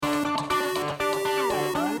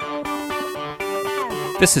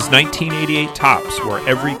This is 1988 Topps, where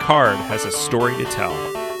every card has a story to tell.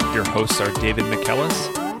 Your hosts are David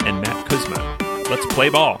McKellis and Matt Kuzma. Let's play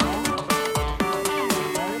ball.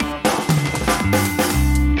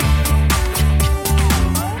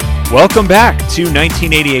 Welcome back to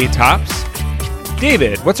 1988 Topps.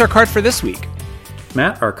 David, what's our card for this week?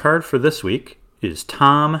 Matt, our card for this week is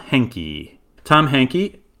Tom Henke. Tom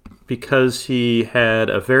Henke, because he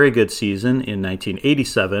had a very good season in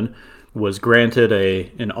 1987, was granted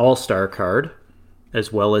an all-star card,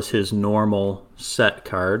 as well as his normal set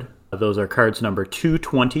card. Those are cards number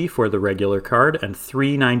 220 for the regular card and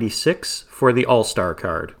 396 for the all-star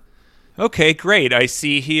card. Okay, great. I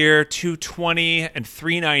see here 220 and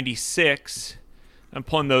 396. I'm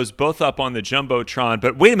pulling those both up on the Jumbotron.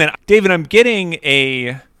 But wait a minute, David, I'm getting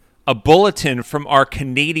a bulletin from our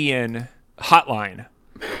Canadian hotline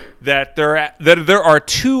that there are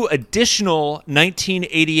two additional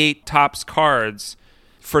 1988 Topps cards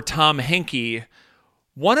for Tom Henke.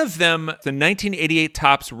 One of them, the 1988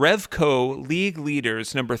 Topps Revco League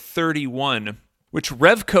Leaders number 31, which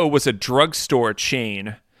Revco was a drugstore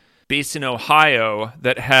chain based in Ohio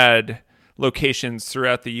that had locations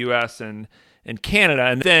throughout the U.S. and Canada.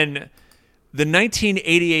 And then the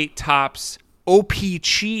 1988 Topps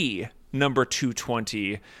OP-CHI number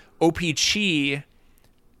 220. OP-CHI,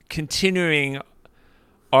 continuing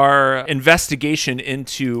our investigation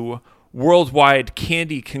into worldwide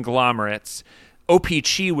candy conglomerates.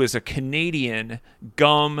 OP-CHI was a Canadian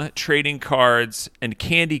gum, trading cards, and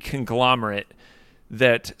candy conglomerate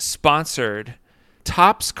that sponsored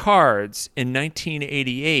Topps cards in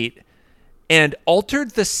 1988 and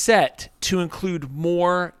altered the set to include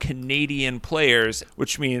more Canadian players,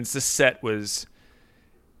 which means the set was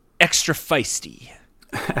extra feisty.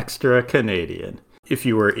 Extra Canadian. If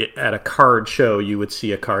you were at a card show, you would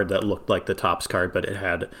see a card that looked like the Topps card, but it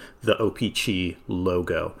had the OP-CHI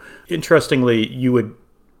logo. Interestingly, you would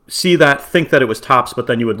see that, think that it was Topps, but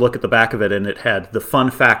then you would look at the back of it, and it had the fun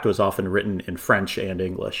fact was often written in French and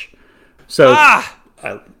English. So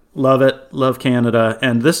I love it, love Canada,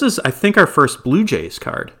 and this is, I think, our first Blue Jays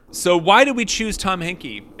card. So why did we choose Tom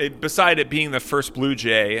Henke, beside it being the first Blue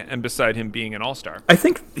Jay and beside him being an all-star? I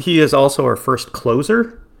think he is also our first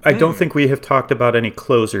closer. I don't think we have talked about any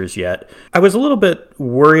closers yet. I was a little bit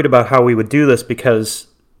worried about how we would do this because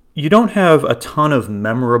you don't have a ton of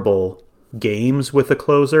memorable games with a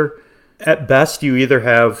closer. At best, you either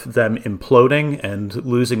have them imploding and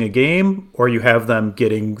losing a game, or you have them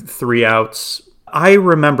getting 3 outs. I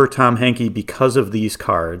remember Tom Henke because of these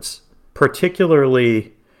cards,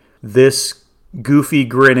 particularly this goofy,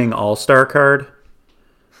 grinning all-star card.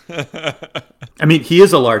 I mean, he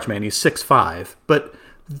is a large man. He's 6'5", but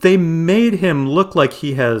they made him look like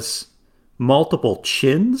he has multiple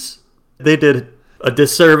chins. They did a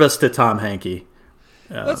disservice to Tom Henke.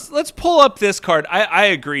 Let's pull up this card. I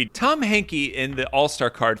agree. Tom Henke in the All-Star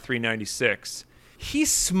card 396, he's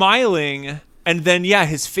smiling, and then,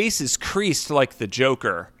 his face is creased like the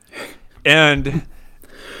Joker. And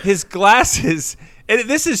his glasses,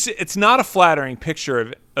 it's not a flattering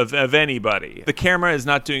picture of anybody. The camera is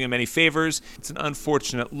not doing him any favors. It's an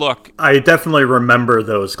unfortunate look. I definitely remember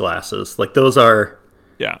those glasses. Like, those are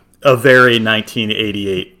a very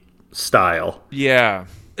 1988 style. Yeah.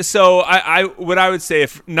 So what I would say,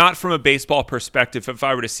 if not from a baseball perspective, if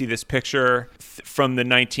I were to see this picture from the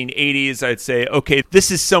 1980s, I'd say, okay, this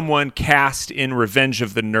is someone cast in Revenge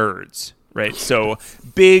of the Nerds, right? So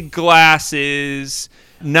big glasses,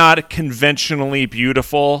 not conventionally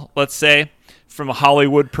beautiful, let's say, from a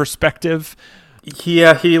Hollywood perspective.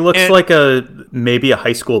 Yeah, he looks like maybe a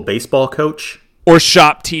high school baseball coach. Or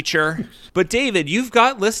shop teacher. But David, you've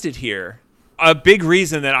got listed here a big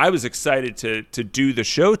reason that I was excited to do the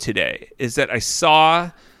show today is that I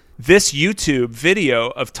saw this YouTube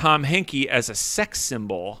video of Tom Henke as a sex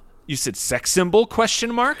symbol. You said sex symbol ?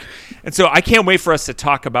 And so I can't wait for us to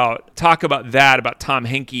talk about that, about Tom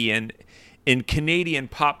Henke and in Canadian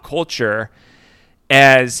pop culture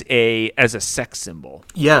as a sex symbol.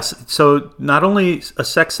 Yes, so not only a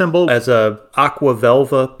sex symbol, as a Aqua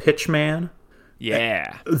Velva pitchman.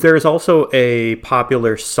 Yeah. There's also a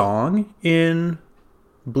popular song in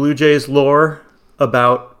Blue Jays lore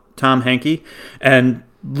about Tom Henke. And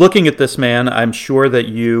looking at this man, I'm sure that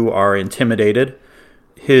you are intimidated.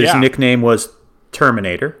 His nickname was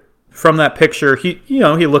Terminator. From that picture, he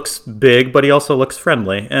looks big, but he also looks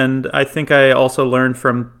friendly. And I think I also learned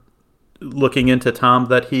from looking into Tom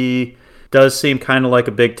that he does seem kind of like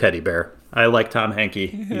a big teddy bear. I like Tom Henke.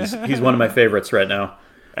 He's one of my favorites right now.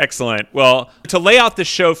 Excellent. Well, to lay out the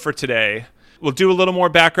show for today, we'll do a little more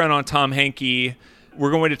background on Tom Henke. We're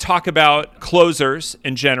going to talk about closers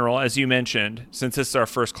in general, as you mentioned, since this is our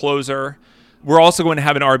first closer. We're also going to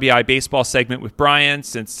have an RBI baseball segment with Brian,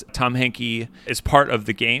 since Tom Henke is part of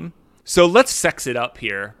the game. So let's sex it up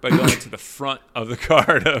here by going to the front of the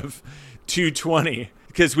card of 220,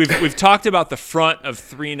 because we've talked about the front of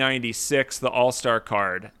 396, the All-Star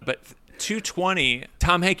card, but 220,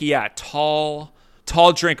 Tom Henke, tall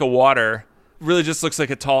drink of water, really just looks like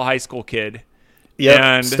a tall high school kid.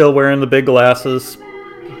 Yeah, still wearing the big glasses.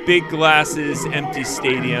 Big glasses, empty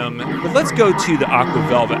stadium. But let's go to the Aqua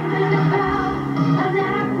Velva.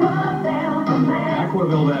 Aqua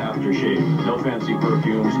Velva aftershave. No fancy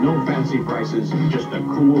perfumes, no fancy prices. Just a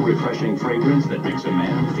cool, refreshing fragrance that makes a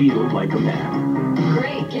man feel like a man.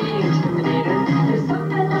 Great game, Terminator. There's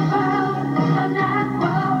something about an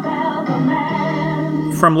Aqua Velva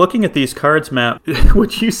man. From looking at these cards, Matt,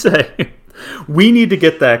 would you say we need to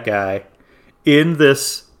get that guy in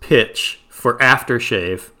this pitch for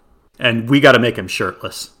aftershave, and we got to make him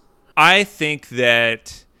shirtless? I think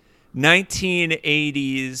that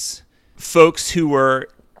 1980s folks who were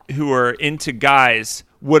into guys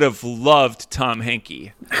would have loved Tom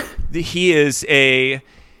Henke. He's an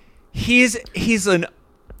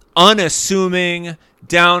unassuming,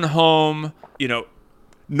 down home,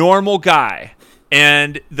 normal guy.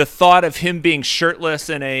 And the thought of him being shirtless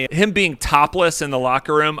and him being topless in the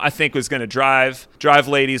locker room, I think was going to drive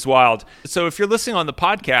ladies wild. So if you're listening on the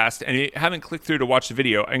podcast and you haven't clicked through to watch the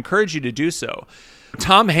video, I encourage you to do so.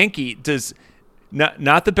 Tom Henke does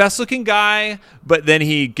not the best looking guy, but then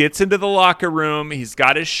he gets into the locker room, he's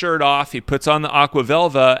got his shirt off, he puts on the Aqua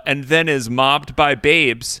Velva, and then is mobbed by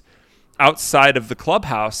babes outside of the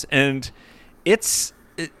clubhouse. And it's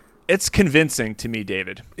convincing to me,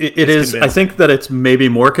 David. It is. Convincing. I think that it's maybe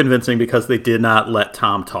more convincing because they did not let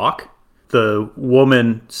Tom talk. The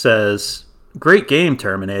woman says, "Great game,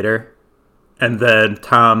 Terminator," and then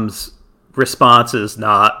Tom's response is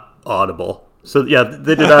not audible. So yeah,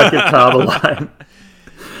 they did not give Tom a line.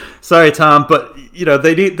 Sorry, Tom, but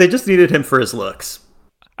they just needed him for his looks.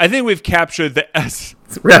 I think we've captured the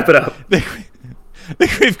Wrap it up. I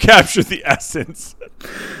think we've captured the essence,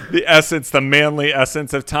 the manly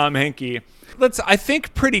essence of Tom Henke. I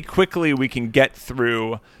think pretty quickly we can get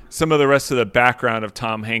through some of the rest of the background of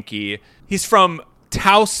Tom Henke. He's from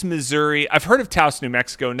Taos, Missouri. I've heard of Taos, New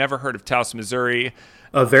Mexico, never heard of Taos, Missouri.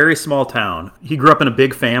 A very small town. He grew up in a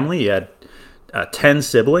big family. He had 10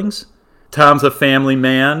 siblings. Tom's a family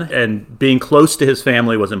man, and being close to his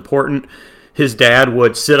family was important. His dad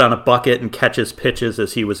would sit on a bucket and catch his pitches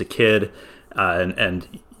as he was a kid.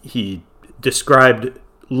 And he described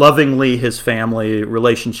lovingly his family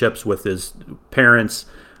relationships with his parents.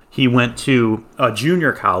 He went to a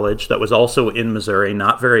junior college that was also in Missouri,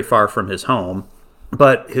 not very far from his home.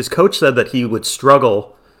 But his coach said that he would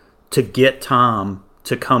struggle to get Tom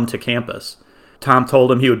to come to campus. Tom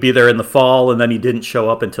told him he would be there in the fall, and then he didn't show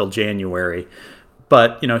up until January.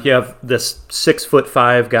 But, you have this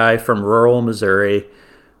 6'5" guy from rural Missouri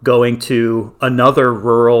going to another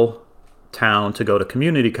rural town to go to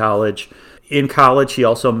community college. In college, he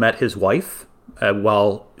also met his wife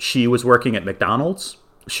while she was working at McDonald's.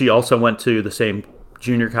 She also went to the same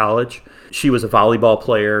junior college. She was a volleyball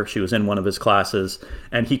player. She was in one of his classes,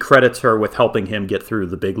 and he credits her with helping him get through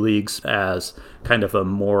the big leagues as kind of a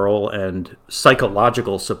moral and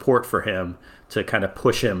psychological support for him to kind of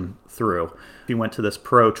push him through. He went to this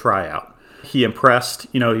pro tryout. He impressed.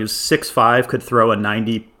 He was 6'5", could throw a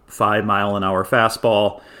 95-mile-an-hour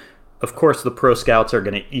fastball. Of course, the pro scouts are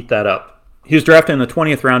going to eat that up. He was drafted in the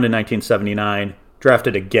 20th round in 1979,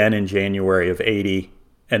 drafted again in January of 80,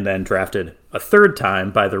 and then drafted a third time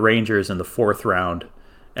by the Rangers in the 4th round,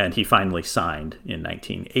 and he finally signed in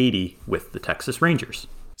 1980 with the Texas Rangers.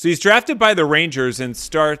 So he's drafted by the Rangers and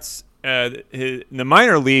starts in the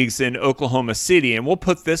minor leagues in Oklahoma City, and we'll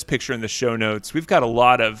put this picture in the show notes. We've got a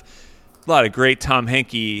lot of great Tom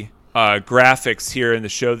Henke graphics here in the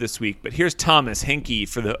show this week, but here's Thomas Henke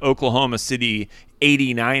for the Oklahoma City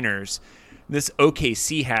 89ers. This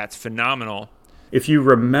OKC hat's phenomenal. If you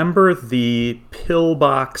remember the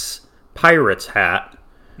Pillbox Pirates hat,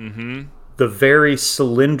 the very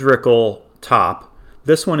cylindrical top,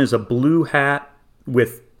 this one is a blue hat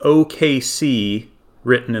with OKC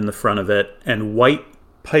written in the front of it and white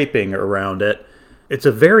piping around it. It's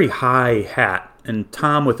a very high hat, and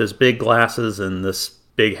Tom with his big glasses and this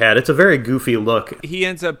big hat, it's a very goofy look. He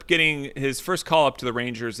ends up getting his first call up to the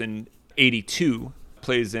Rangers in 82,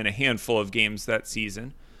 plays in a handful of games that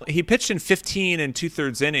season. He pitched in 15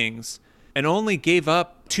 2/3 innings and only gave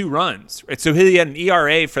up 2 runs. Right? So he had an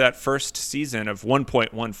ERA for that first season of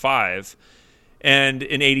 1.15. And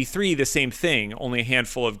in 83, the same thing, only a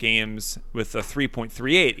handful of games with a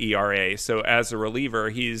 3.38 ERA. So as a reliever,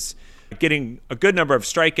 he's getting a good number of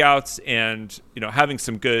strikeouts and, having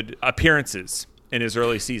some good appearances in his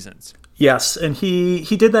early seasons. Yes, and he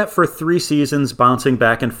did that for 3 seasons, bouncing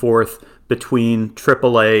back and forth between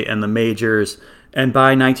AAA and the majors. And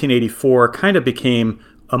by 1984, kind of became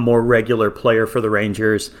a more regular player for the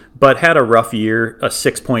Rangers, but had a rough year, a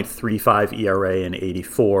 6.35 ERA in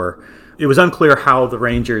 84. It was unclear how the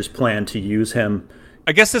Rangers planned to use him.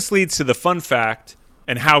 I guess this leads to the fun fact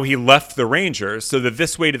and how he left the Rangers. So that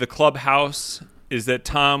this way to the clubhouse is that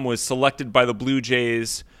Tom was selected by the Blue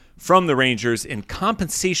Jays from the Rangers in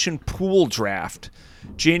compensation pool draft.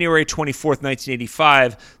 January 24th,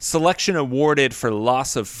 1985, selection awarded for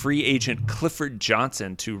loss of free agent Clifford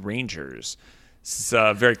Johnson to Rangers. This is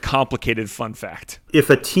a very complicated fun fact. If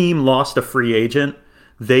a team lost a free agent,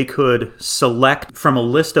 they could select from a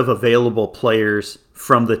list of available players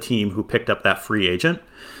from the team who picked up that free agent.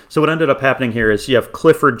 So what ended up happening here is you have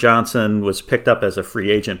Clifford Johnson was picked up as a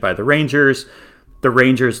free agent by the Rangers. The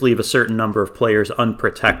Rangers leave a certain number of players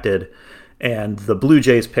unprotected, and the Blue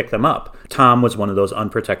Jays pick them up. Tom was one of those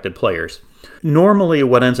unprotected players. Normally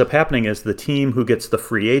what ends up happening is the team who gets the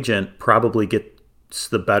free agent probably gets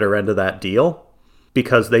the better end of that deal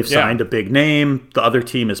because they've signed a big name. The other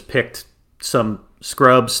team has picked some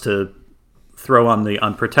scrubs to throw on the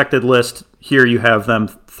unprotected list. Here you have them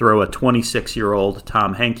throw a 26-year-old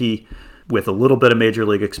Tom Henke with a little bit of major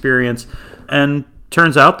league experience. And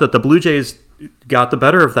turns out that the Blue Jays got the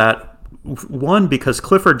better of that. One, because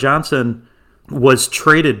Clifford Johnson was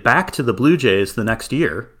traded back to the Blue Jays the next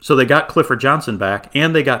year. So they got Clifford Johnson back,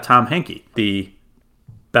 and they got Tom Henke, the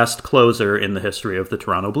best closer in the history of the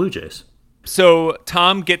Toronto Blue Jays. So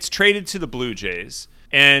Tom gets traded to the Blue Jays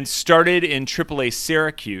and started in AAA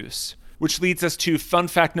Syracuse, which leads us to fun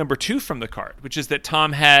fact number 2 from the card, which is that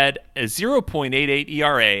Tom had a 0.88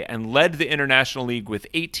 ERA and led the International League with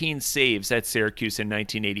 18 saves at Syracuse in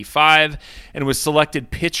 1985 and was selected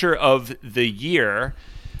Pitcher of the Year.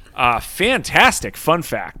 Fantastic fun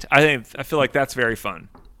fact. I feel like that's very fun.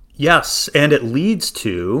 Yes, and it leads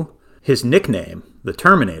to his nickname, the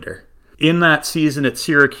Terminator. In that season at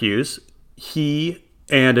Syracuse, he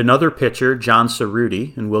and another pitcher, John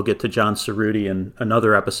Cerruti, and we'll get to John Cerruti in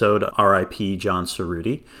another episode, R.I.P. John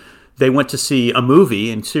Cerruti. They went to see a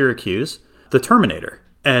movie in Syracuse, The Terminator.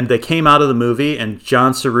 And they came out of the movie, and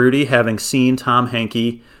John Cerruti, having seen Tom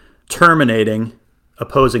Henke terminating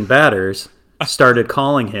opposing batters, started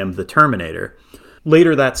calling him the Terminator.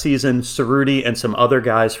 Later that season, Cerruti and some other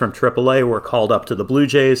guys from AAA were called up to the Blue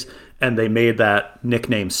Jays, and they made that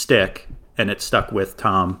nickname stick, and it stuck with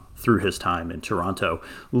Tom through his time in Toronto,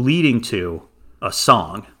 leading to a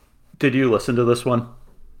song. Did you listen to this one?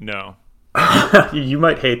 No. You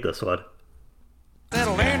might hate this one. Instead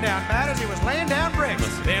of laying down matters, he was laying down bricks.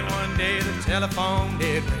 Then one day the telephone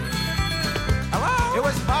did ring. Hello? It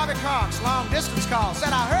was Bobby Cox, long distance call.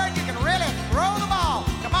 Said, I heard you can really throw the ball.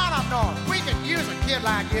 Come on up north, we could use a kid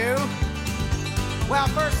like you. Well,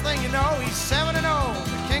 first thing you know, he's 7-0.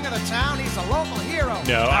 The king of the town, he's a local hero.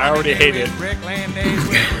 No, I already hate it.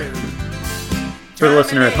 For the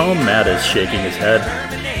listener at home, Matt is shaking his head.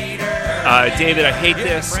 David, I hate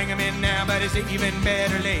this.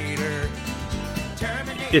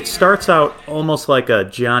 It starts out almost like a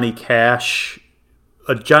Johnny Cash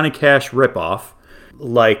ripoff,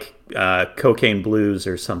 like Cocaine Blues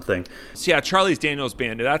or something. So yeah, Charlie's Daniels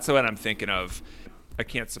Band. That's what I'm thinking of. I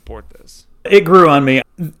can't support this. It grew on me.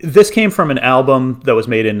 This came from an album that was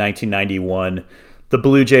made in 1991, the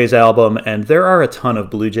Blue Jays album, and there are a ton of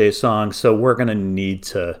Blue Jays songs, so we're going to need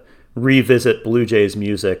to revisit Blue Jays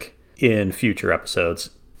music in future episodes.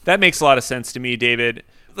 That makes a lot of sense to me, David.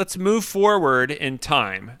 Let's move forward in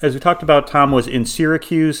time. As we talked about, Tom was in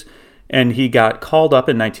Syracuse, and he got called up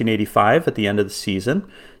in 1985 at the end of the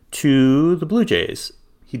season to the Blue Jays.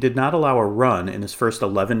 He did not allow a run in his first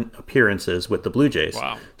 11 appearances with the Blue Jays.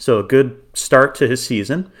 Wow. So a good start to his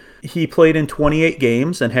season. He played in 28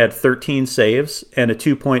 games and had 13 saves and a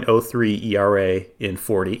 2.03 ERA in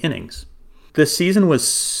 40 innings. This season was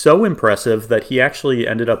so impressive that he actually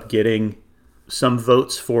ended up getting some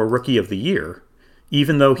votes for Rookie of the Year,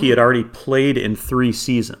 even though he had already played in 3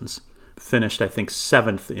 seasons. Finished, I think,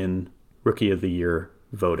 7th in Rookie of the Year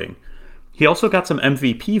voting. He also got some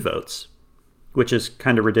MVP votes, which is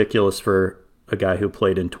kind of ridiculous for a guy who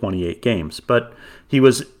played in 28 games. But he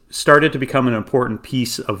was started to become an important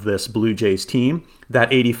piece of this Blue Jays team.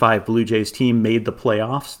 That 85 Blue Jays team made the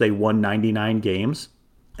playoffs. They won 99 games.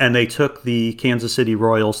 And they took the Kansas City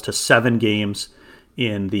Royals to 7 games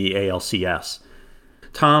in the ALCS.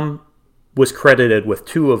 Tom was credited with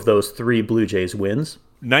 2 of those 3 Blue Jays wins.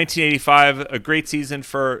 1985, a great season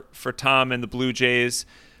for Tom and the Blue Jays.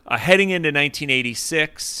 Heading into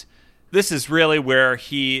 1986, this is really where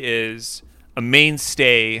he is a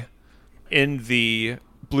mainstay in the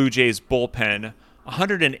Blue Jays bullpen.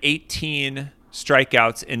 118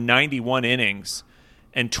 strikeouts in 91 innings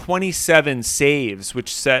and 27 saves,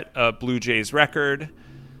 which set a Blue Jays record.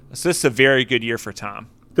 So this is a very good year for Tom.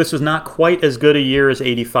 This was not quite as good a year as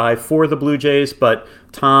 85 for the Blue Jays, but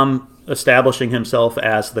Tom establishing himself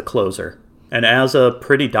as the closer and as a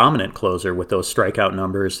pretty dominant closer with those strikeout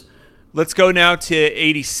numbers. Let's go now to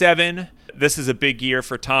 87. This is a big year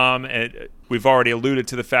for Tom, and we've already alluded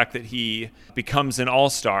to the fact that he becomes an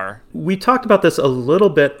all-star. We talked about this a little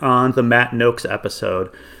bit on the Matt Noakes episode,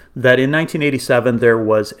 that in 1987 there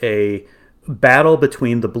was a battle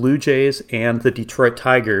between the Blue Jays and the Detroit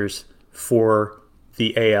Tigers for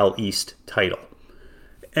the AL East title.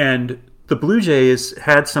 And the Blue Jays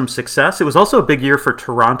had some success. It was also a big year for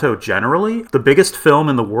Toronto generally. The biggest film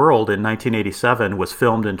in the world in 1987 was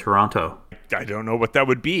filmed in Toronto. I don't know what that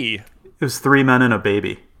would be. It was 3 Men and a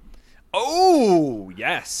Baby. Oh,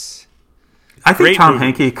 yes. I think Great Tom movie.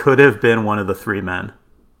 Henke could have been one of the 3 men.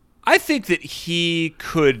 I think that he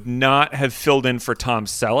could not have filled in for Tom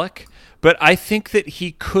Selleck, but I think that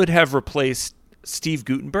he could have replaced Steve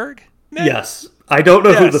Guttenberg. Yes. I don't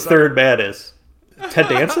know who the Yes. third man is. Ted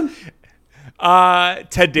Danson?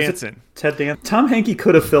 Ted Danson. Ted Danson. Tom Henke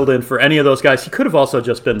could have filled in for any of those guys. He could have also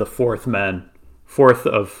just been the fourth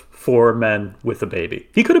of 4 men with a baby.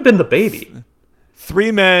 He could have been the baby.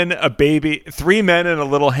 3 men, a baby, 3 men and a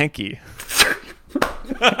little Henke.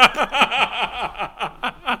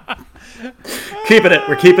 Keeping it.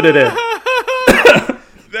 We're keeping it in.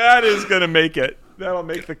 That is going to make it. That'll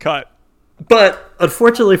make the cut. But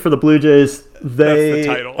unfortunately for the Blue Jays, they, That's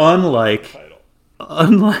the title.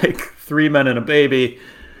 unlike 3 Men and a Baby,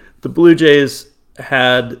 the Blue Jays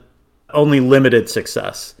had only limited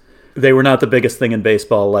success. They were not the biggest thing in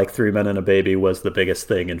baseball like 3 Men and a Baby was the biggest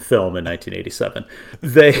thing in film in 1987.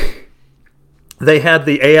 They had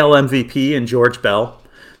the AL MVP in George Bell.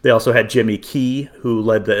 They also had Jimmy Key, who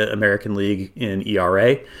led the American League in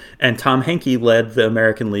ERA. And Tom Henke led the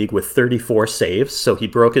American League with 34 saves, so he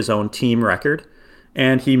broke his own team record.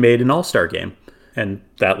 And he made an all-star game. And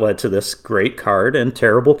that led to this great card and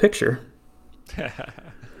terrible picture.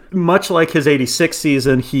 Much like his 86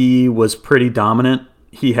 season, he was pretty dominant.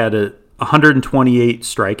 He had 128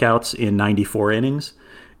 strikeouts in 94 innings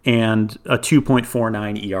and a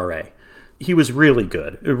 2.49 ERA. He was really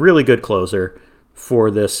good, a really good closer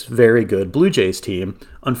for this very good Blue Jays team.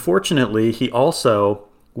 Unfortunately, he also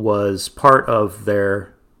was part of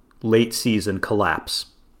their late season collapse.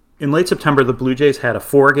 In late September, the Blue Jays had a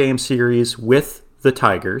 4-game series with the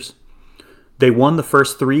Tigers. They won the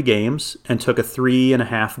first 3 games and took a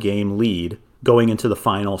 3.5 game lead going into the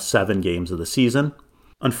final 7 games of the season.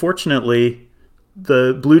 Unfortunately,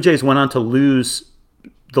 the Blue Jays went on to lose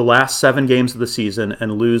the last 7 games of the season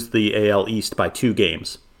and lose the AL East by 2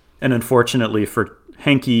 games. And unfortunately for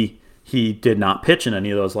Henke, he did not pitch in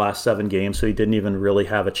any of those last 7 games, so he didn't even really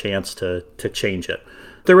have a chance to change it.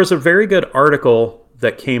 There was a very good article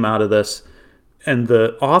that came out of this, and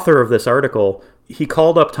the author of this article, he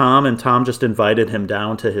called up Tom, and Tom just invited him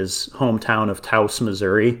down to his hometown of Taos,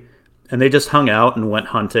 Missouri, and they just hung out and went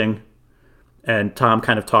hunting. And Tom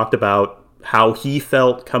kind of talked about how he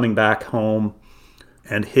felt coming back home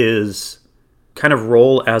and his kind of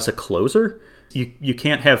role as a closer. You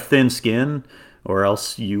can't have thin skin or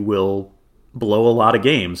else you will blow a lot of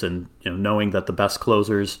games. And knowing that the best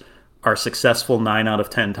closers are successful 9 out of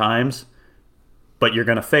 10 times, but you're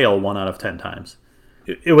going to fail 1 out of 10 times.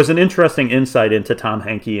 It was an interesting insight into Tom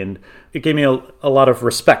Henke, and it gave me a lot of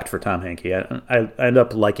respect for Tom Henke. I ended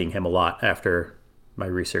up liking him a lot after my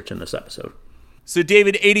research in this episode. So,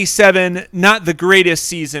 David, 87, not the greatest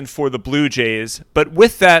season for the Blue Jays, but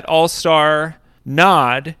with that all-star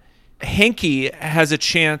nod, Henke has a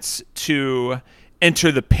chance to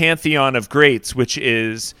enter the pantheon of greats, which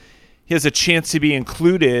is he has a chance to be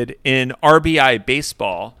included in RBI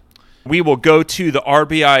baseball. We will go to the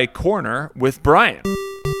RBI corner with Brian.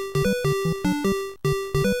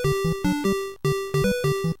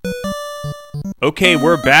 Okay,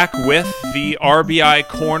 we're back with the RBI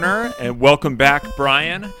corner, and welcome back,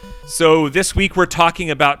 Brian. So this week we're talking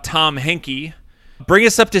about Tom Henke. Bring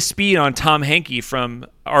us up to speed on Tom Henke from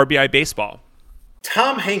RBI Baseball.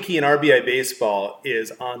 Tom Henke in RBI Baseball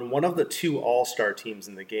is on one of the 2 all-star teams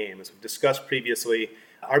in the game. As we've discussed previously,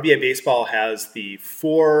 RBI Baseball has the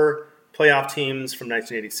 4 playoff teams from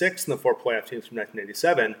 1986 and the 4 playoff teams from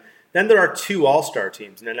 1987. Then there are two all-star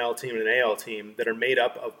teams, an NL team and an AL team, that are made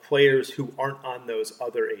up of players who aren't on those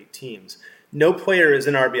other 8 teams. No player is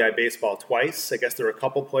in RBI baseball twice. I guess there are a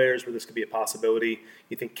couple players where this could be a possibility.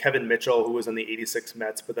 You think Kevin Mitchell, who was on the 86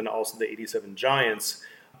 Mets, but then also the 87 Giants.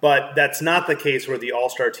 But that's not the case where the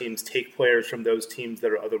all-star teams take players from those teams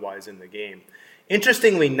that are otherwise in the game.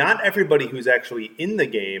 Interestingly, not everybody who's actually in the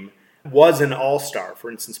game was an all-star. For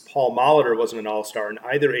instance, Paul Molitor wasn't an all-star in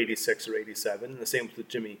either 86 or 87, and the same with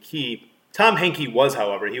Jimmy Key. Tom Henke was,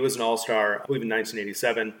 however. He was an all-star, I believe, in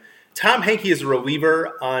 1987. Tom Henke is a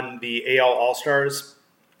reliever on the AL All-Stars.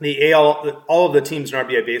 All of the teams in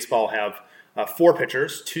RBI baseball have 4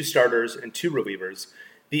 pitchers, 2 starters, and 2 relievers.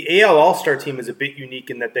 The AL All-Star team is a bit unique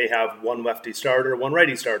in that they have 1 lefty starter, 1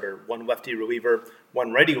 righty starter, 1 lefty reliever,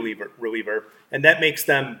 1 righty reliever, and that makes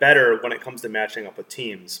them better when it comes to matching up with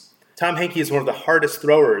teams. Tom Henke is one of the hardest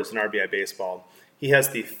throwers in RBI baseball. He has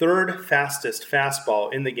the 3rd fastest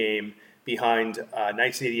fastball in the game behind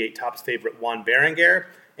 1988 Topps favorite Juan Berenguer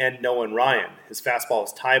and Nolan Ryan. His fastball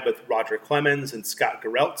is tied with Roger Clemens and Scott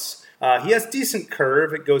Gereltz. He has decent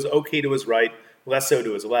curve. It goes okay to his right, less so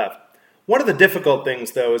to his left. One of the difficult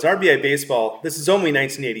things, though, is RBI baseball. This is only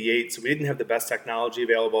 1988, so we didn't have the best technology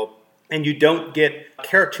available, and you don't get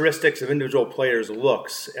characteristics of individual players'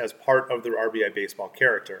 looks as part of their RBI baseball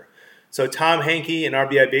character. So Tom Henke in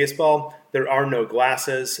RBI baseball, there are no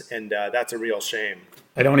glasses, and that's a real shame.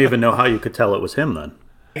 I don't even know how you could tell it was him then.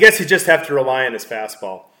 I guess you just have to rely on his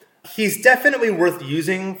fastball. He's definitely worth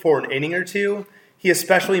using for an inning or two. He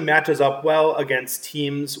especially matches up well against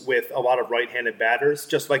teams with a lot of right-handed batters.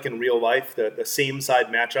 Just like in real life, the same-side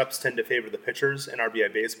matchups tend to favor the pitchers in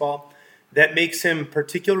RBI baseball. That makes him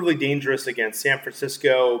particularly dangerous against San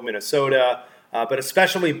Francisco, Minnesota, but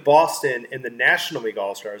especially Boston in the National League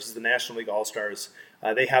All-Stars. This is the National League All-Stars.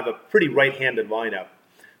 They have a pretty right-handed lineup.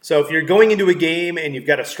 So if you're going into a game and you've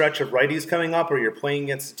got a stretch of righties coming up, or you're playing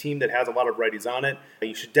against a team that has a lot of righties on it,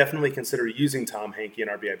 you should definitely consider using Tom Henke in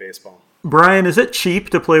RBI baseball. Brian, is it cheap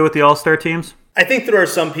to play with the All-Star teams? I think there are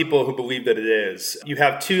some people who believe that it is. You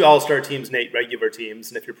have 2 All-Star teams and 8 regular teams,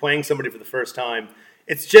 and if you're playing somebody for the first time,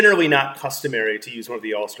 it's generally not customary to use one of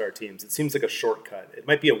the All-Star teams. It seems like a shortcut. It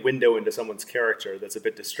might be a window into someone's character that's a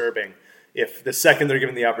bit disturbing if the second they're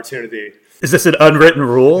given the opportunity. Is this an unwritten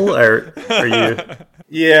rule, or are you...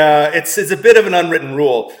 Yeah, it's a bit of an unwritten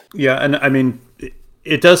rule. Yeah, and I mean,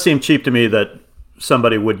 it does seem cheap to me that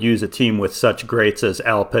somebody would use a team with such greats as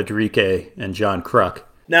Al Pedrique and John Kruk.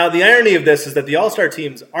 Now, the irony of this is that the All-Star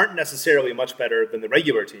teams aren't necessarily much better than the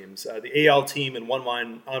regular teams. The AL team in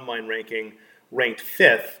online ranking ranked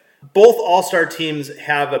 5th. Both All-Star teams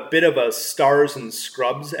have a bit of a stars and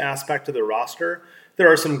scrubs aspect to their roster.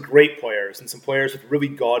 There are some great players and some players with really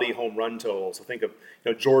gaudy home run totals. I think of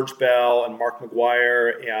George Bell and Mark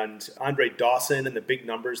McGwire and Andre Dawson and the big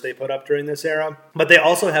numbers they put up during this era. But they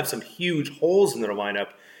also have some huge holes in their lineup.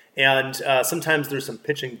 And sometimes there's some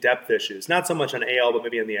pitching depth issues. Not so much on AL, but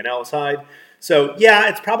maybe on the NL side. So, yeah,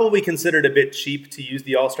 it's probably considered a bit cheap to use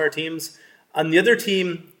the All-Star teams. On the other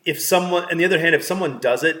team, if someone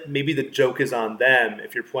does it, maybe the joke is on them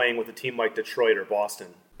if you're playing with a team like Detroit or Boston.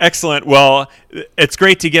 Excellent. Well, it's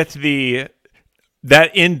great to get to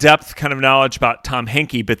that in-depth kind of knowledge about Tom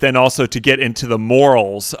Henke, but then also to get into the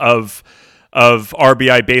morals of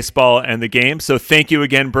RBI baseball and the game. So thank you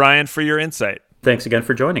again, Brian, for your insight. Thanks again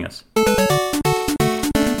for joining us.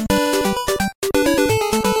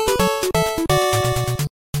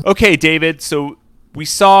 Okay, David, so we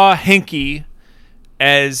saw Henke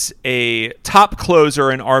as a top closer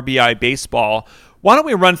in RBI baseball. Why don't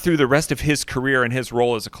we run through the rest of his career and his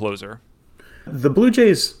role as a closer? The Blue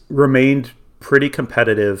Jays remained pretty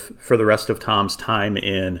competitive for the rest of Tom's time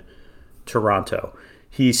in Toronto.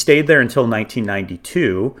 He stayed there until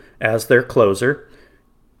 1992 as their closer.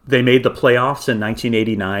 They made the playoffs in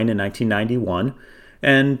 1989 and 1991,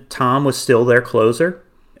 and Tom was still their closer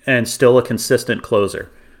and still a consistent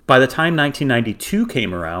closer. By the time 1992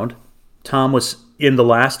 came around, Tom was in the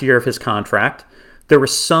last year of his contract. There were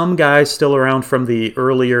some guys still around from the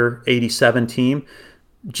earlier 87 team.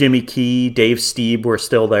 Jimmy Key, Dave Stieb were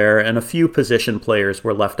still there, and a few position players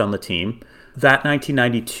were left on the team. That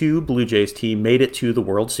 1992 Blue Jays team made it to the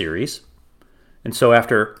World Series. And so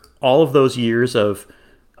after all of those years of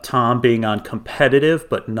Tom being on competitive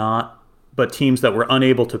but teams that were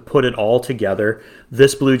unable to put it all together,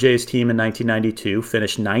 this Blue Jays team in 1992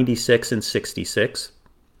 finished 96 and 66.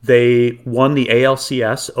 They won the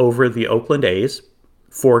ALCS over the Oakland A's,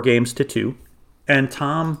 4-2, and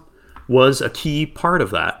Tom was a key part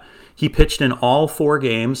of that. He pitched in all 4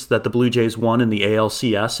 games that the Blue Jays won in the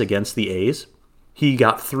ALCS against the A's. He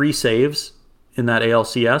got 3 saves in that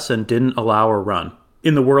ALCS and didn't allow a run.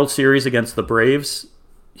 In the World Series against the Braves,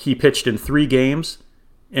 he pitched in 3 games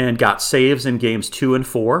and got saves in games 2 and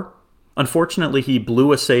 4. Unfortunately, he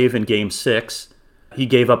blew a save in game 6. He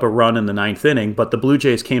gave up a run in the 9th inning, but the Blue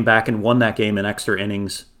Jays came back and won that game in extra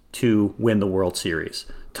innings to win the World Series.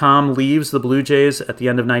 Tom leaves the Blue Jays at the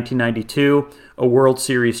end of 1992, a World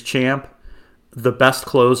Series champ, the best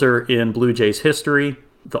closer in Blue Jays history,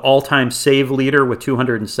 the all-time save leader with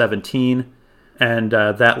 217. And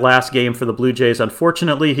that last game for the Blue Jays,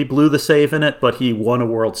 unfortunately, he blew the save in it, but he won a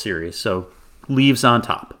World Series, so leaves on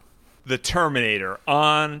top. The Terminator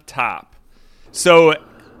on top. So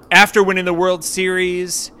after winning the World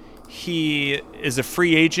Series, he is a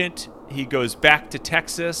free agent. He goes back to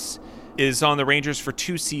Texas, is on the Rangers for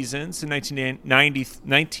 2 seasons in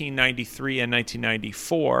 1993 and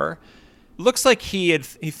 1994. Looks like he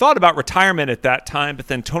thought about retirement at that time, but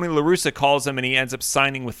then Tony La Russa calls him and he ends up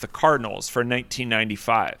signing with the Cardinals for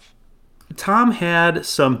 1995. Tom had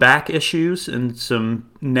some back issues and some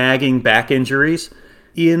nagging back injuries.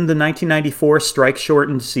 In the 1994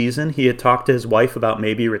 strike-shortened season, he had talked to his wife about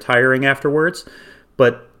maybe retiring afterwards,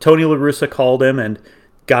 but Tony La Russa called him and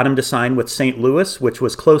got him to sign with St. Louis, which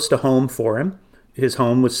was close to home for him. His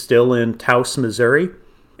home was still in Taos, Missouri,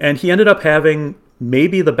 and he ended up having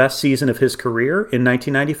maybe the best season of his career in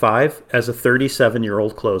 1995 as a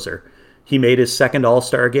 37-year-old closer. He made his second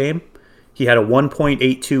All-Star game. He had a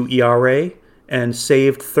 1.82 ERA and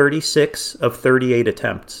saved 36 of 38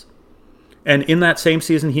 attempts. And in that same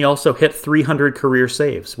season, he also hit 300 career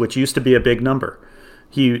saves, which used to be a big number.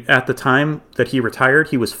 He, at the time that he retired,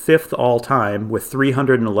 he was 5th all-time with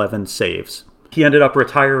 311 saves. He ended up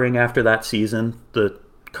retiring after that season. The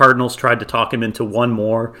Cardinals tried to talk him into one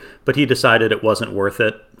more, but he decided it wasn't worth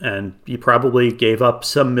it, and he probably gave up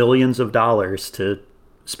some millions of dollars to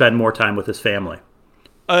spend more time with his family.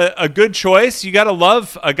 A good choice. You got to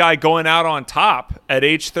love a guy going out on top at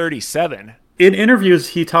age 37. In interviews,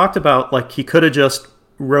 he talked about like he could have just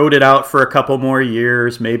rode it out for a couple more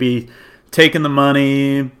years, maybe taken the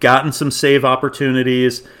money, gotten some save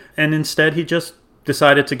opportunities, and instead he just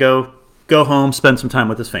decided to go home, spend some time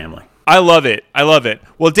with his family. I love it. I love it.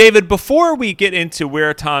 Well, David, before we get into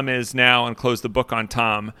where Tom is now and close the book on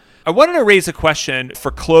Tom, I wanted to raise a question.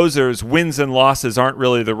 For closers, wins and losses aren't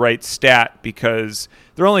really the right stat because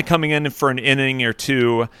they're only coming in for an inning or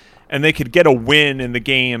two, and they could get a win in the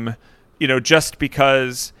game, just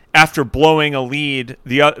because after blowing a lead,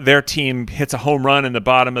 their team hits a home run in the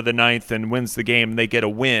bottom of the 9th and wins the game, and they get a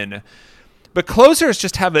win. But closers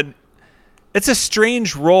just have it's a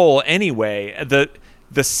strange role anyway.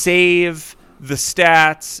 The save, the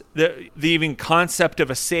stats, the even concept of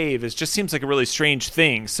a save just seems like a really strange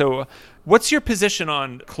thing. So what's your position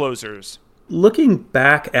on closers? Looking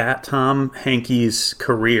back at Tom Henke's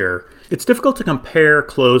career, it's difficult to compare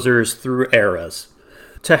closers through eras.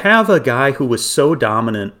 To have a guy who was so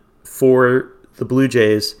dominant for the Blue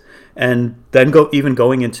Jays and then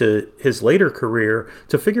going into his later career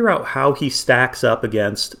to figure out how he stacks up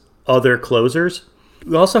against other closers,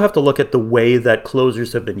 we also have to look at the way that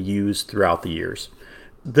closers have been used throughout the years.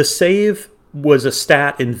 The save was a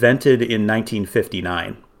stat invented in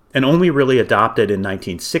 1959 and only really adopted in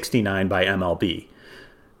 1969 by MLB.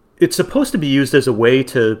 It's supposed to be used as a way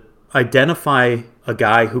to identify a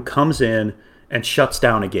guy who comes in and shuts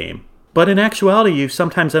down a game. But in actuality, you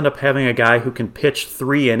sometimes end up having a guy who can pitch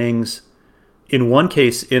 3 innings. In one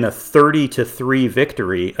case, in a 30-3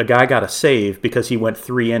 victory, a guy got a save because he went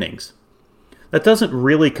 3 innings. That doesn't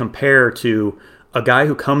really compare to a guy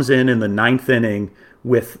who comes in the 9th inning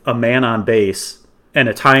with a man on base and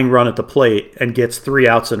a tying run at the plate and gets 3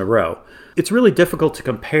 outs in a row. It's really difficult to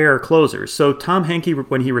compare closers. So Tom Henke,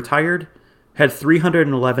 when he retired, had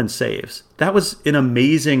 311 saves. That was an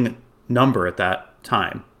amazing number at that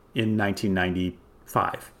time in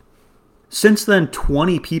 1995. Since then,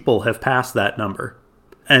 20 people have passed that number.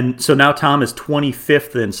 And so now Tom is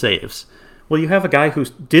 25th in saves. Well, you have a guy who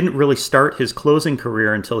didn't really start his closing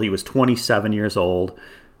career until he was 27 years old,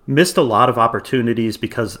 missed a lot of opportunities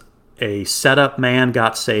because a setup man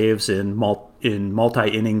got saves in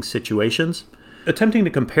multi-inning situations. Attempting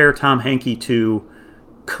to compare Tom Henke to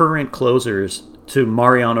current closers, to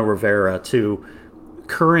Mariano Rivera, to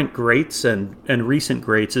current greats and recent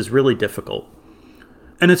greats is really difficult.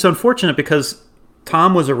 And it's unfortunate because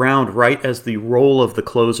Tom was around right as the role of the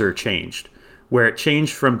closer changed, where it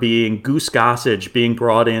changed from being Goose Gossage being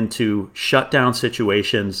brought in to shut down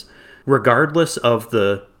situations regardless of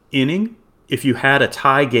the inning. If you had a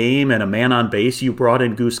tie game and a man on base, you brought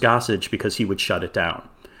in Goose Gossage because he would shut it down.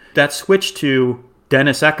 That switched to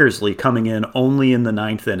Dennis Eckersley coming in only in the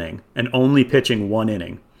 9th inning and only pitching 1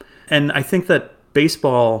 inning. And I think that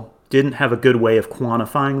baseball didn't have a good way of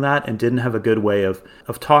quantifying that and didn't have a good way of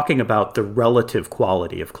talking about the relative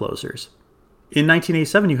quality of closers. In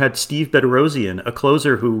 1987, you had Steve Bedrosian, a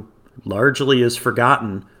closer who largely is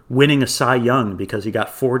forgotten, winning a Cy Young because he got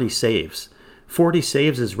 40 saves. 40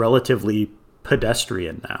 saves is relatively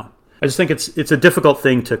pedestrian now. I just think it's a difficult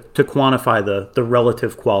thing to quantify the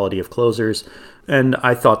relative quality of closers. And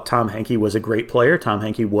I thought Tom Henke was a great player. Tom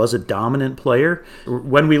Henke was a dominant player.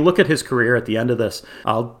 When we look at his career at the end of this,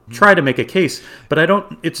 I'll try to make a case, but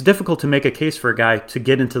it's difficult to make a case for a guy to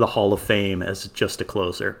get into the Hall of Fame as just a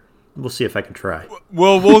closer. We'll see if I can try.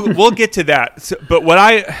 Well, we'll get to that. So, but what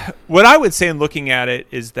I would say in looking at it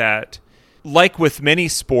is that, like with many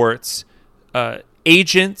sports,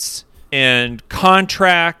 agents and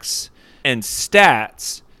contracts and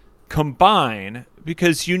stats combine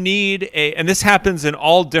because you need and this happens in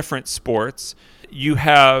all different sports. You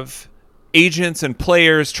have agents and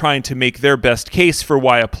players trying to make their best case for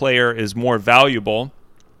why a player is more valuable,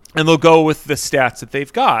 and they'll go with the stats that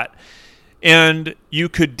they've got. And you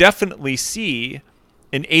could definitely see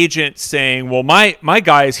an agent saying, well, my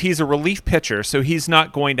guy he's a relief pitcher, so he's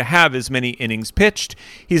not going to have as many innings pitched.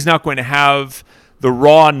 He's not going to have the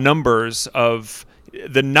raw numbers of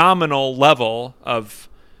the nominal level of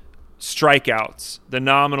strikeouts, the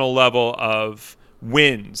nominal level of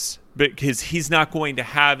wins, because he's not going to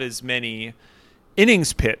have as many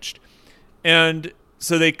innings pitched. And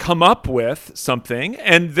so they come up with something,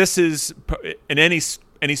 and this is in any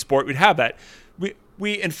sport we'd have that.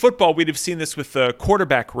 We in football we'd have seen this with the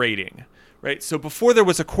quarterback rating, right? So before there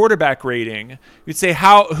was a quarterback rating, you'd say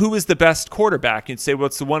who is the best quarterback? You'd say, well,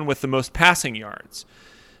 it's the one with the most passing yards.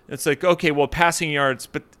 It's like, okay, well, passing yards,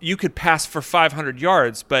 but you could pass for 500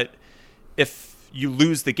 yards, but if you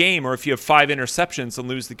lose the game or if you have 5 interceptions and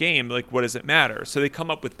lose the game, like, what does it matter? So they come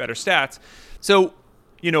up with better stats. So,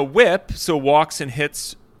 WHIP, so walks and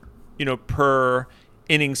hits, per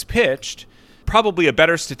innings pitched, probably a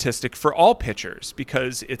better statistic for all pitchers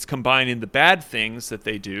because it's combining the bad things that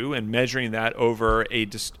they do and measuring that over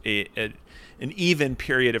an even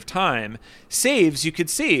period of time. Saves, you could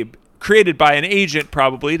see, created by an agent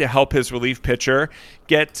probably to help his relief pitcher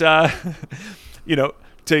get, to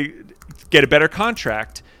get a better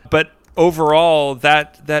contract. But overall,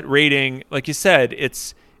 that rating, like you said,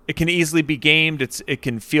 it can easily be gamed. It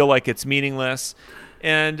can feel like it's meaningless.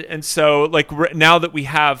 And so, like, now that we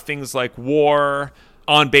have things like WAR,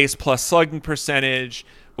 on base plus slugging percentage,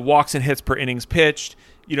 walks and hits per innings pitched,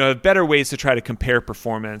 have better ways to try to compare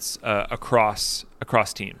performance across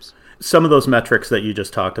teams. Some of those metrics that you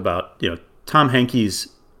just talked about, Tom Henke's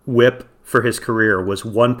WHIP for his career was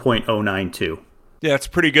 1.092. Yeah, it's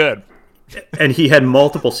pretty good. And he had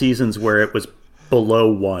multiple seasons where it was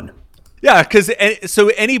below 1. Yeah, because so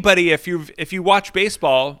anybody, if you watch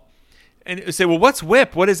baseball and say, well, what's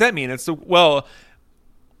WHIP? What does that mean? It's well,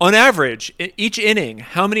 on average, each inning,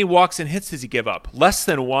 how many walks and hits does he give up? Less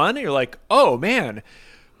than 1? You're like, oh man.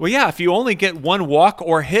 Well, yeah, if you only get 1 walk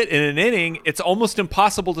or hit in an inning, it's almost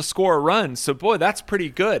impossible to score a run. So, boy, that's pretty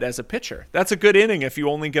good as a pitcher. That's a good inning if you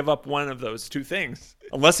only give up one of those 2 things.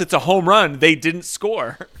 Unless it's a home run, they didn't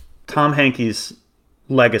score. Tom Henke's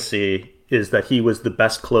legacy is that he was the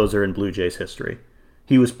best closer in Blue Jays history.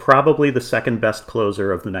 He was probably the second best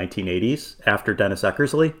closer of the 1980s after Dennis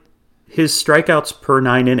Eckersley. His strikeouts per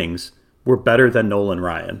 9 innings were better than Nolan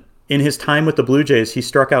Ryan. In his time with the Blue Jays, he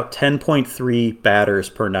struck out 10.3 batters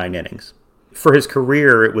per 9 innings. For his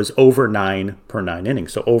career, it was over 9 per 9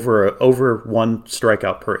 innings, so over 1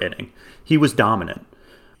 strikeout per inning. He was dominant.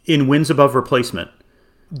 In wins above replacement,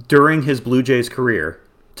 during his Blue Jays career,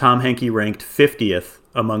 Tom Henke ranked 50th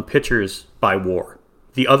among pitchers by WAR.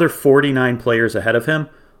 The other 49 players ahead of him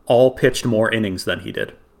all pitched more innings than he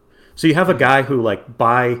did. So you have a guy who, like,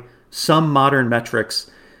 by some modern metrics,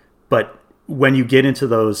 but when you get into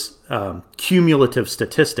those cumulative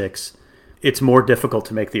statistics, it's more difficult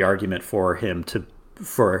to make the argument for him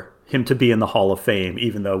to be in the Hall of Fame,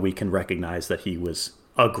 even though we can recognize that he was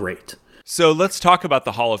a great. So let's talk about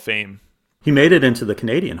the Hall of Fame. He made it into the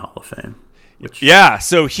Canadian Hall of Fame. Yeah,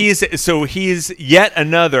 so he's yet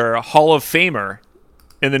another Hall of Famer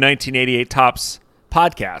in the 1988 Topps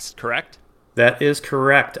podcast, correct? That is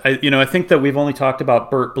correct. I think that we've only talked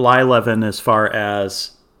about Bert Blyleven as far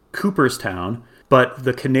as Cooperstown, but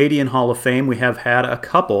the Canadian Hall of Fame, we have had a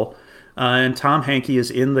couple, and Tom Henke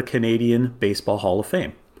is in the Canadian Baseball Hall of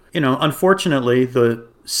Fame. Unfortunately, the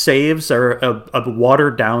saves are a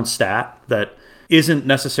watered-down stat that isn't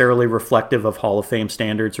necessarily reflective of Hall of Fame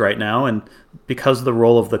standards right now, and because the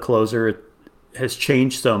role of the closer has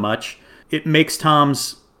changed so much, it makes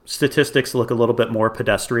Tom's statistics look a little bit more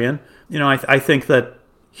pedestrian. I think that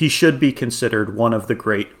he should be considered one of the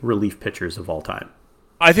great relief pitchers of all time.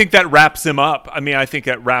 I think that wraps him up. I mean, I think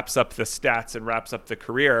that wraps up the stats and wraps up the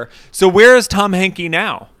career. So where is Tom Henke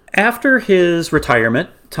now? After his retirement,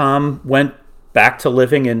 Tom went back to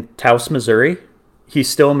living in Taos, Missouri. He's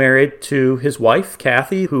still married to his wife,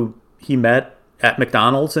 Kathy, who he met at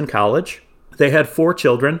McDonald's in college. They had 4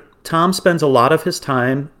 children. Tom spends a lot of his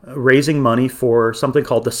time raising money for something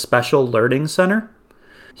called the Special Learning Center.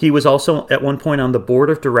 He was also at one point on the board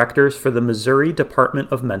of directors for the Missouri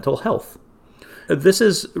Department of Mental Health. This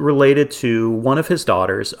is related to one of his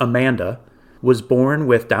daughters, Amanda, was born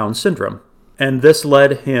with Down syndrome. And this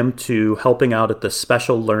led him to helping out at the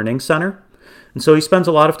Special Learning Center. And so he spends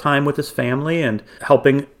a lot of time with his family and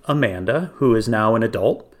helping Amanda, who is now an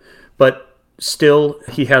adult. But still,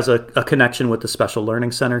 he has a connection with the Special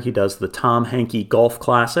Learning Center. He does the Tom Henke Golf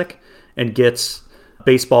Classic and gets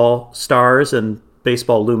baseball stars and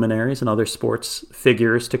baseball luminaries and other sports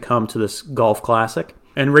figures to come to this golf classic,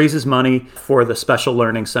 and raises money for the Special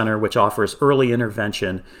Learning Center, which offers early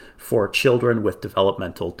intervention for children with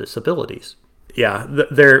developmental disabilities. Yeah,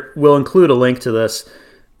 we'll include a link to this.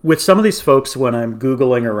 With some of these folks, when I'm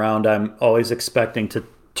Googling around, I'm always expecting to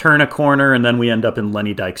turn a corner and then we end up in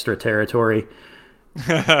Lenny Dykstra territory.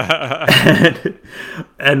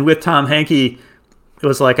 and with Tom Henke, it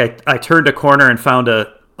was like I turned a corner and found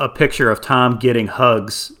a picture of Tom getting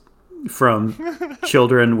hugs from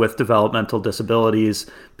children with developmental disabilities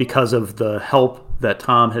because of the help that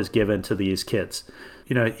Tom has given to these kids.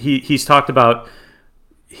 You know, he's talked about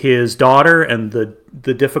his daughter and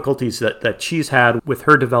the difficulties that she's had with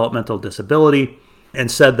her developmental disability, and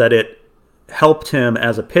said that it helped him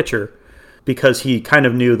as a pitcher because he kind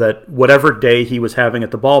of knew that whatever day he was having at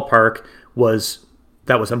the ballpark was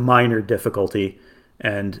a minor difficulty.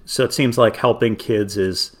 And so it seems like helping kids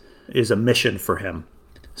is a mission for him.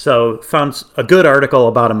 So found a good article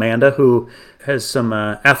about Amanda, who has some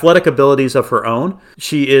athletic abilities of her own.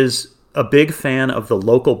 She is a big fan of the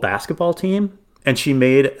local basketball team, and she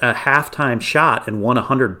made a halftime shot and won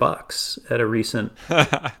 $100 at a recent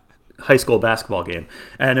high school basketball game.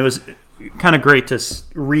 And it was kind of great to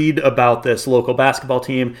read about this local basketball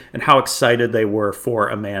team and how excited they were for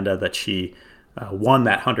Amanda that she won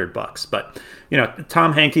that $100. But, you know,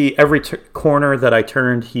 Tom Henke, every corner that I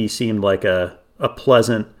turned, he seemed like a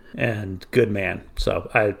pleasant and good man. So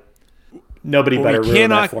nobody better ruin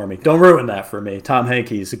that for me. Don't ruin that for me. Tom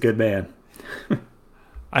Henke is a good man.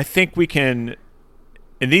 I think we can,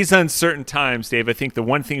 in these uncertain times, Dave, I think the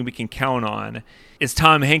one thing we can count on is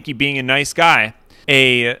Tom Henke being a nice guy,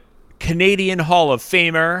 a Canadian Hall of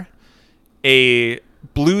Famer, a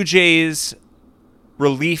Blue Jays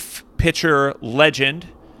relief pitcher legend,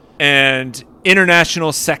 and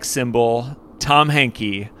international sex symbol, Tom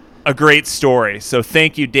Henke. A great story. So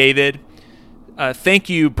thank you, David. Thank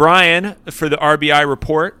you, Brian, for the RBI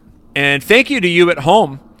report. And thank you to you at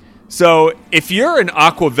home. So if you're an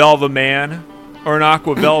Aqua Velva man or an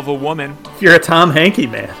Aqua Velva woman, you're a Tom Henke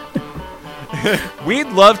man. We'd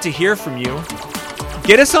love to hear from you.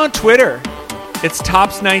 Get us on Twitter. It's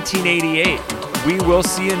Tops1988. We will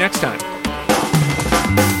see you next time.